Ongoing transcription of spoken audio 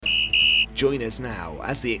Join us now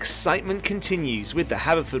as the excitement continues with the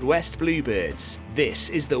Haverfordwest Bluebirds. This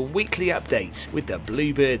is the weekly update with the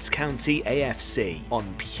Bluebirds County AFC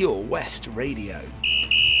on Pure West Radio.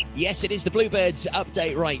 Yes, it is the Bluebirds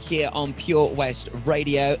update right here on Pure West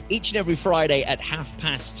Radio. Each and every Friday at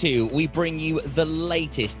 2:30, we bring you the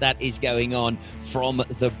latest that is going on from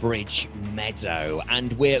the Bridge Meadow.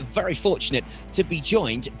 And we're very fortunate to be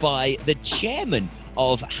joined by the chairman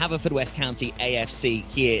of Haverfordwest County AFC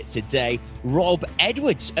here today, Rob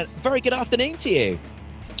Edwards. Very good afternoon to you.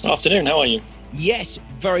 Afternoon, how are you? Yes,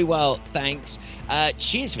 very well, thanks.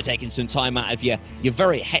 Cheers for taking some time out of your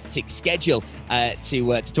very hectic schedule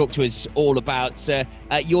to talk to us all about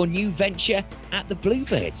your new venture at the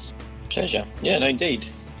Bluebirds. Pleasure. Yeah, no, indeed.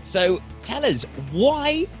 So tell us,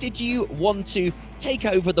 why did you want to take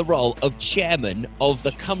over the role of chairman of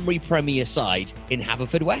the Cymru Premier side in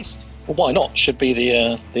Haverfordwest? Well, why not? Should be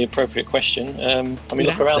the appropriate question.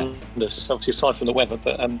 Look around us, obviously aside from the weather,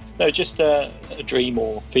 but no, just a dream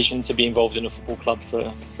or vision to be involved in a football club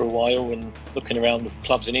for a while, and looking around with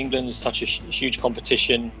clubs in England, there's such a huge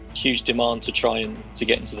competition, huge demand to try and to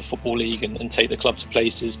get into the Football League and take the club to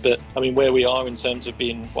places. But I mean, where we are in terms of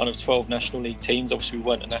being one of 12 National League teams, obviously we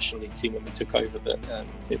weren't a National League team when we took over, but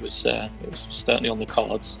it was certainly on the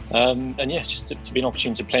cards. And yeah, just to be an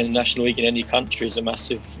opportunity to play in the National League in any country is a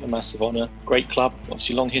massive honour. Great club,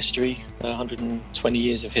 obviously long history, 120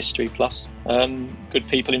 years of history plus. Good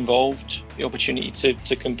people involved, the opportunity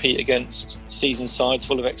to compete against seasoned sides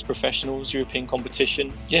full of ex-professionals, European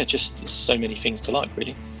competition. Yeah, just so many things to like,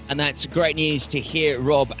 really. And that's great news to hear,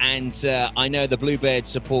 Rob. And I know the Bluebird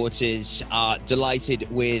supporters are delighted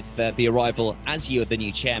with the arrival as you are the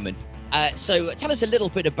new chairman. So tell us a little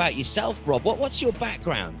bit about yourself, Rob. What's your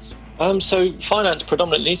background? So finance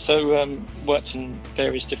predominantly, worked in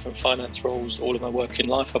various different finance roles all of my working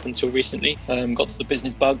life up until recently. Got the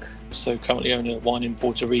business bug, so currently own a wine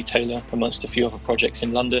importer retailer amongst a few other projects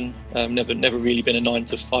in London. Never really been a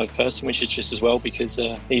 9-to-5 person, which is just as well, because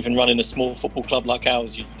even running a small football club like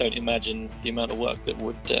ours, you don't imagine the amount of work that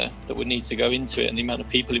would need to go into it and the amount of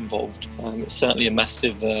people involved. It's certainly a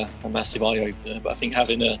massive eye-opener, but I think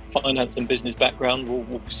having a finance and business background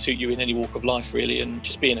will suit you in any walk of life, really, and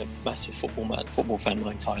just being a massive football fan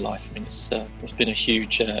my entire life. I mean, it's been a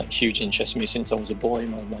huge interest in me since I was a boy.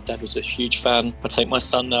 My dad was a huge fan. I take my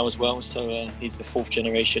son now as well, so he's the 4th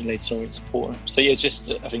generation Leyton Orient supporter. So yeah, just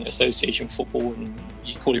I think association football, and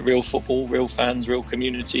you call it real football, real fans, real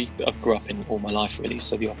community. I've grew up in all my life, really,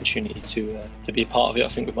 so the opportunity to be a part of it, I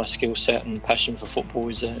think with my skill set and passion for football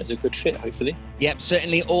is a good fit, hopefully. Yep,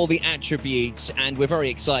 certainly all the attributes, and we're very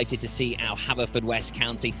excited to see how Haverfordwest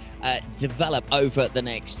County develop over the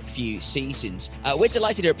next few seasons. We're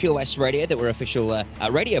delighted here at Pure West Radio that we're official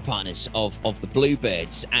radio partners of the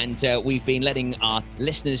Bluebirds, and we've been letting our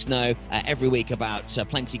listeners know every week about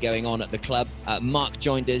plenty going on at the club. Mark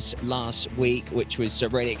joined us last week, which was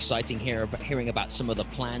really exciting hearing about some of the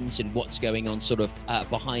plans and what's going on sort of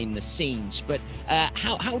behind the scenes. But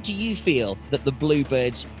how do you feel that the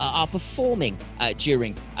Bluebirds are performing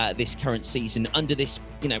during this current season under this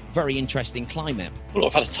very interesting climate? Well,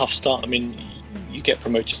 I've had a tough start. I mean, you get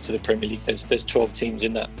promoted to the Premier League. There's 12 teams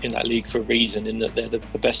in that league for a reason, in that they're the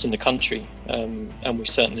best in the country. And we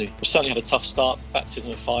certainly had a tough start.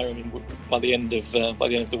 Baptism of fire. I mean, by the end of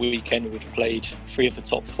the weekend, we'd played 3 of the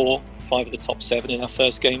top 4, 5 of the top 7 in our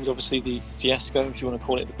first games. Obviously, the fiasco, if you want to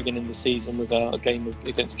call it, at the beginning of the season with a game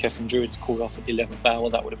against Kefren Druids called off at the 11th hour.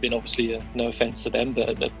 That would have been obviously no offence to them,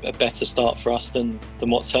 but a better start for us than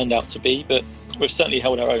what turned out to be. But we've certainly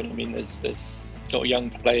held our own. I mean, there's a lot of young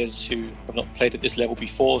players who have not played at this level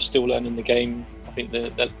before, still learning the game. I think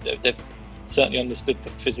they've certainly understood the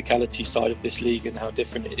physicality side of this league and how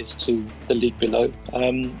different it is to the league below.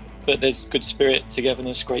 But there's good spirit,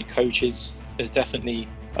 togetherness, great coaches. There's definitely,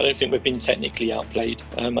 I don't think we've been technically outplayed.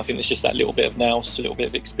 I think there's just that little bit of nous, a little bit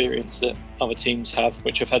of experience that other teams have,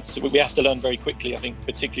 which we have to learn very quickly. I think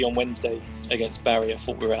particularly on Wednesday against Barry, I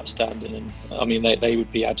thought we were outstanding, and I mean they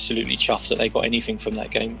would be absolutely chuffed that they got anything from that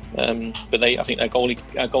game. But I think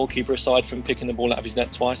our goalkeeper, aside from picking the ball out of his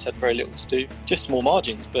net twice, had very little to do. Just small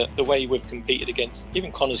margins, but the way we've competed against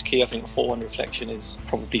even Connor's Key, I think 4-1 reflection is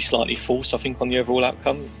probably slightly false. I think on the overall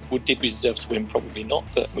outcome, did we deserve to win? Probably not,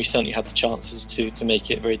 but we certainly had the chances to make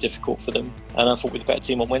it very difficult for them. And I thought with a better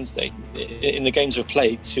team on Wednesday, in the games we've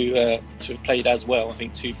played, to have played as well, I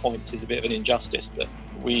think 2 points is a bit of an injustice, but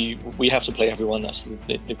we have to play everyone. That's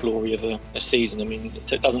the glory of a season. I mean,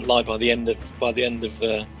 it doesn't lie by the end of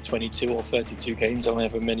 22 or 32 games, or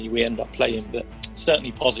however many we end up playing. But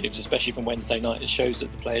certainly positives, especially from Wednesday night. It shows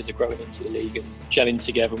that the players are growing into the league and gelling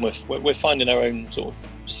together, and we're finding our own sort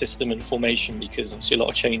of system and formation, because obviously a lot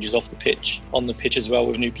of changes off the pitch, on the pitch as well,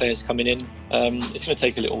 with new players coming in. It's going to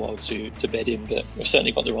take a little while to bed in, but we've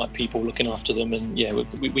certainly got the right people looking after them. And yeah,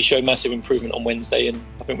 we showed massive improvement on Wednesday, and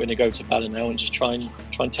I think we're going to go to Ballon now and just try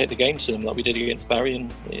and take the game to them like we did against Barry,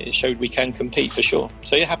 and it showed we can compete for sure.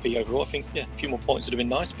 So yeah, happy overall. I think a few more points would have been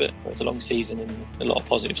nice, but it's a long season and a lot of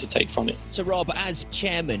positives to take from it. So Rob, as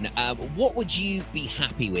chairman, what would you be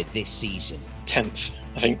happy with this season? 10th.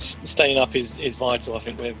 I think staying up is vital. I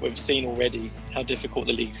think we've seen already how difficult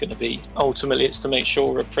the league's going to be. Ultimately, it's to make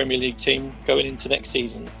sure we're a Premier League team going into next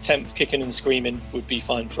season. 10th, kicking and screaming, would be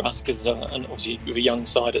fine for us, because and obviously with a young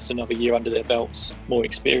side, it's another year under their belts, more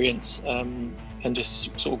experience, and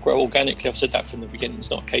just sort of grow organically. I've said that from the beginning. It's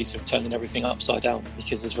not a case of turning everything upside down,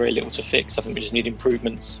 because there's very little to fix. I think we just need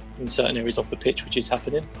improvements in certain areas of the pitch, which is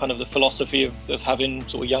happening. Kind of the philosophy of having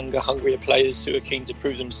sort of younger, hungrier players who are keen to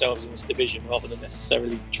prove themselves in this division, rather than necessarily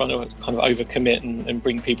trying to kind of overcommit and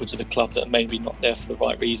bring people to the club that are maybe not there for the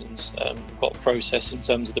right reasons. We've got a process in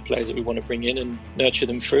terms of the players that we want to bring in and nurture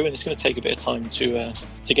them through, and it's going to take a bit of time to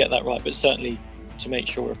get that right, but certainly to make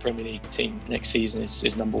sure we're a Premier League team next season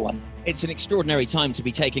is number one. It's an extraordinary time to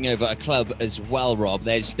be taking over a club as well, Rob.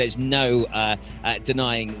 There's no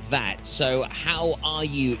denying that. So how are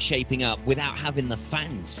you shaping up without having the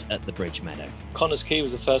fans at the Bridge Meadow? Connors Quay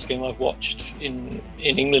was the first game I've watched in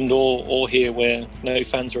England or here where no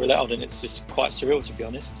fans are allowed, and it's just quite surreal, to be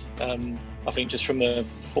honest. I think just from a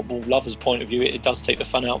football lover's point of view, it does take the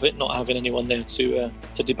fun out of it, not having anyone there to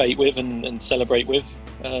debate with and celebrate with.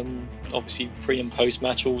 Obviously, pre and post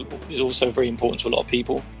match is also very important to a lot of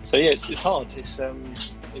people. So yeah, it's hard. It's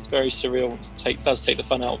very surreal. Does take the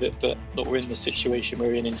fun out of it, but look, we're in the situation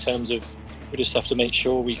we're in terms of we just have to make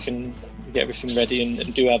sure we can get everything ready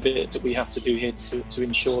and do our bit that we have to do here to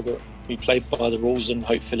ensure that we play by the rules, and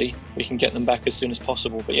hopefully we can get them back as soon as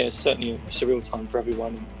possible. But yeah, it's certainly a surreal time for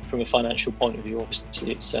everyone. From a financial point of view,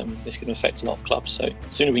 obviously it's going to affect a lot of clubs, so the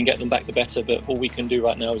sooner we can get them back the better. But all we can do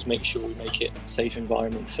right now is make sure we make it a safe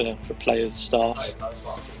environment for players, staff,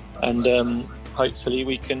 and hopefully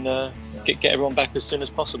we can get everyone back as soon as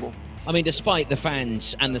possible. I mean, despite the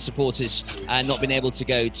fans and the supporters not being able to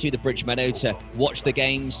go to the Bridge Meadow to watch the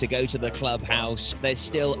games, to go to the clubhouse, there's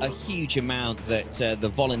still a huge amount that the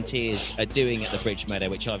volunteers are doing at the Bridge Meadow,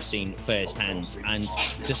 which I've seen firsthand. And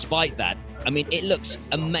despite that, I mean, it looks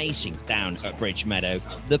amazing down at Bridge Meadow.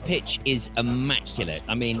 The pitch is immaculate.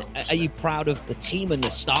 I mean, are you proud of the team and the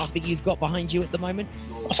staff that you've got behind you at the moment?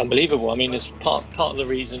 That's unbelievable. I mean, it's part of the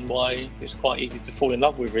reason why it's quite easy to fall in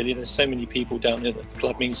love with, really. There's so many people down here that the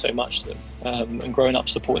club means so much to them. And growing up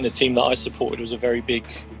supporting the team that I supported was a very big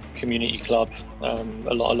community club.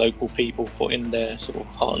 A lot of local people put in their sort of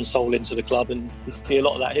heart and soul into the club, and you see a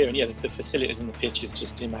lot of that here. And yeah, the facilities in the pitch is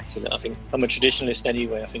just immaculate. I think I'm a traditionalist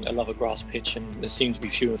anyway. I think I love a grass pitch, and there seems to be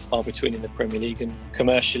few and far between in the Premier League. And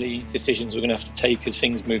commercially, decisions we're going to have to take as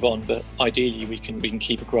things move on. But ideally, we can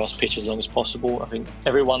keep a grass pitch as long as possible. I think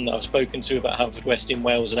everyone that I've spoken to about Haverfordwest in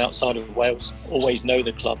Wales and outside of Wales always know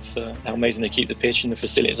the club for how amazing they keep the pitch and the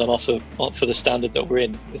facilities on offer for the standard that we're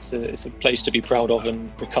in. It's a place to be proud of,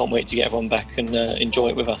 and we can't wait to get everyone back and enjoy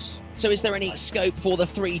it with us. So is there any scope for the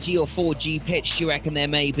 3G or 4G pitch? Do you reckon there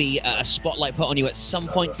may be a spotlight put on you at some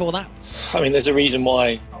point for that? I mean, there's a reason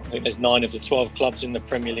why I think there's 9 of the 12 clubs in the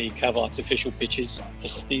Premier League have artificial pitches.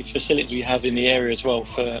 The facilities we have in the area as well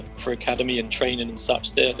for academy and training and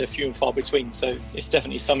such, they're few and far between. So it's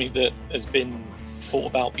definitely something that has been thought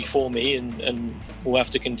about before me and we'll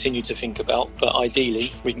have to continue to think about, but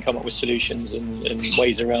ideally we can come up with solutions and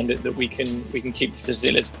ways around it that we can keep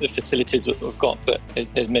the facilities that we've got. But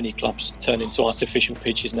there's many clubs turn into artificial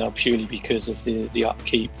pitches now purely because of the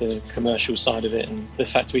upkeep, the commercial side of it, and the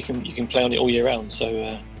fact you can play on it all year round.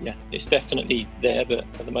 So yeah, it's definitely there, but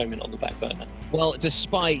at the moment on the back burner. Well,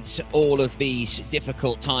 despite all of these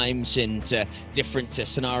difficult times and different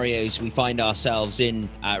scenarios we find ourselves in,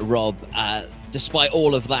 Rob, despite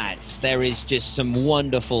all of that, there is just some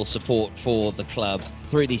wonderful support for the club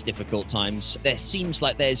through these difficult times. There seems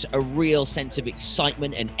like there's a real sense of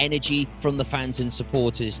excitement and energy from the fans and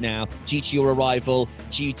supporters now due to your arrival,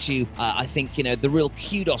 due to, I think, the real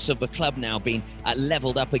kudos of the club now being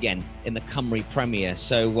levelled up again in the Cymru Premier.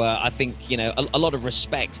 So I think, a lot of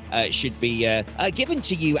respect should be given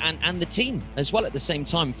to you and the team as well at the same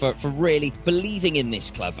time for really believing in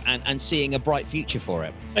this club and seeing a bright future for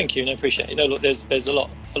it. Thank you, and I appreciate it. Look, there's a lot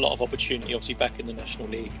a lot of opportunity, obviously, back in the National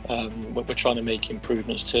League. We're trying to make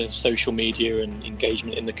improvements to social media and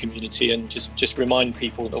engagement in the community, and just remind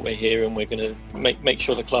people that we're here and we're going to make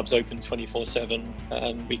sure the club's open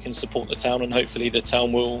 24/7. We can support the town, and hopefully the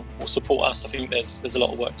town will support us. I think there's a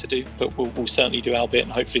lot of work to do, but we'll certainly do our bit,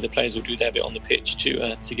 and hopefully the players will do their bit on the pitch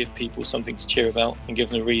to give people something to cheer about and give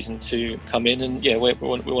them a reason to come in. And we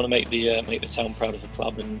want to make the town proud of the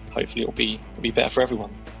club, and hopefully it'll be better for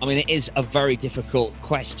everyone. I mean, it is a very difficult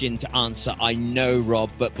question to answer, I know, Rob,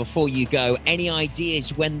 but before you go, any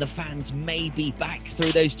ideas when the fans may be back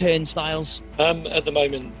through those turnstiles? At the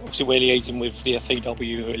moment, obviously, we're liaising with the FAW,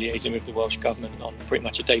 we're liaising with the Welsh Government on pretty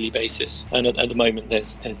much a daily basis, and at the moment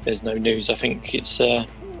there's no news. I think it's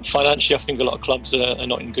financially, I think a lot of clubs are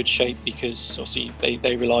not in good shape, because obviously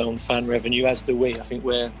they rely on fan revenue, as do we. I think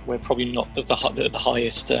we're probably not at the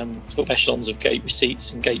highest sort of echelons of gate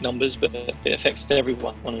receipts and gate numbers, but it affects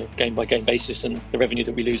everyone on a game-by-game basis, and the revenue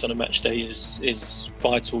that we lose on a match day is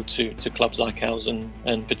vital to clubs like ours,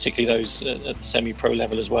 and particularly those at the semi-pro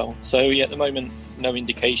level as well. So at the moment, no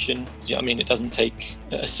indication. I mean, it doesn't take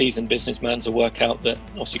a seasoned businessman to work out that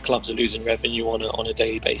obviously clubs are losing revenue on a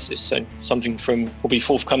daily basis. So something will be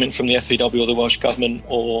forthcoming from the FAW or the Welsh Government,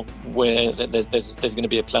 or where there's going to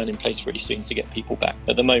be a plan in place really soon to get people back.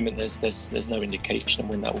 At the moment, there's no indication on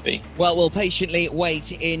when that will be. Well, we'll patiently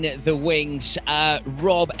wait in the wings.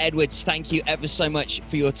 Rob Edwards, thank you ever so much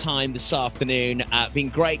for your time this afternoon. Been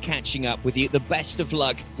great catching up with you. The best of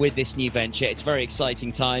luck with this new venture. It's very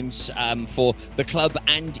exciting times for the club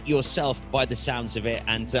and yourself, by the sounds of it,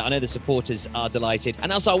 and I know the supporters are delighted,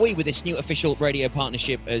 and as are we with this new official radio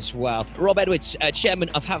partnership as well. Rob Edwards, Chairman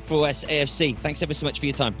of HAVERFORDWEST AFC, thanks ever so much for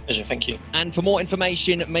your time. Pleasure, thank you. And for more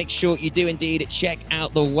information, make sure you do indeed check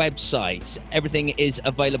out the website. Everything is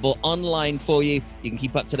available online for you. You can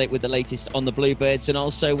keep up to date with the latest on the Bluebirds, and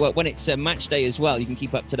also when it's match day as well, you can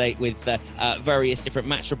keep up to date with various different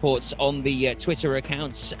match reports on the Twitter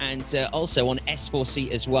accounts, and also on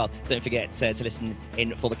S4C as well. Don't forget to listen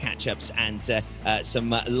in for the catch-ups and some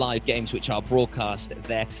live games which are broadcast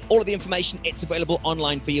there. All of the information, it's available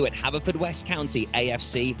online for you at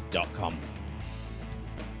HAVERFORDWESTCOUNTYAFC.com.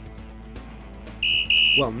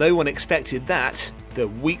 Well, no one expected that. The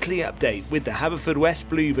weekly update with the Haverfordwest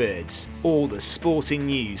Bluebirds. All the sporting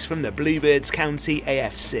news from the Bluebirds County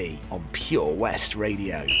AFC on Pure West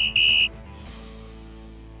Radio.